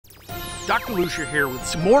Dr. Lucia here with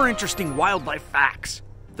some more interesting wildlife facts.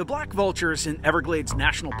 The black vultures in Everglades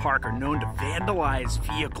National Park are known to vandalize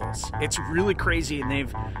vehicles. It's really crazy, and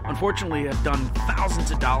they've unfortunately have done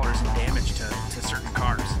thousands of dollars in damage to certain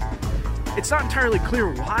cars. It's not entirely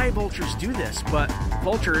clear why vultures do this, but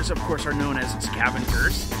vultures, of course, are known as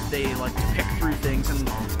scavengers. They like to pick through things and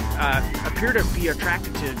appear to be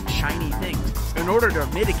attracted to shiny things. In order to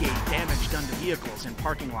mitigate damage done to vehicles in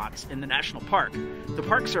parking lots in the national park, the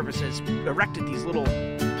Park Service has erected these little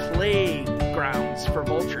playgrounds for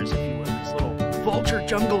vultures, if you will, this little vulture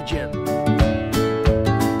jungle gym.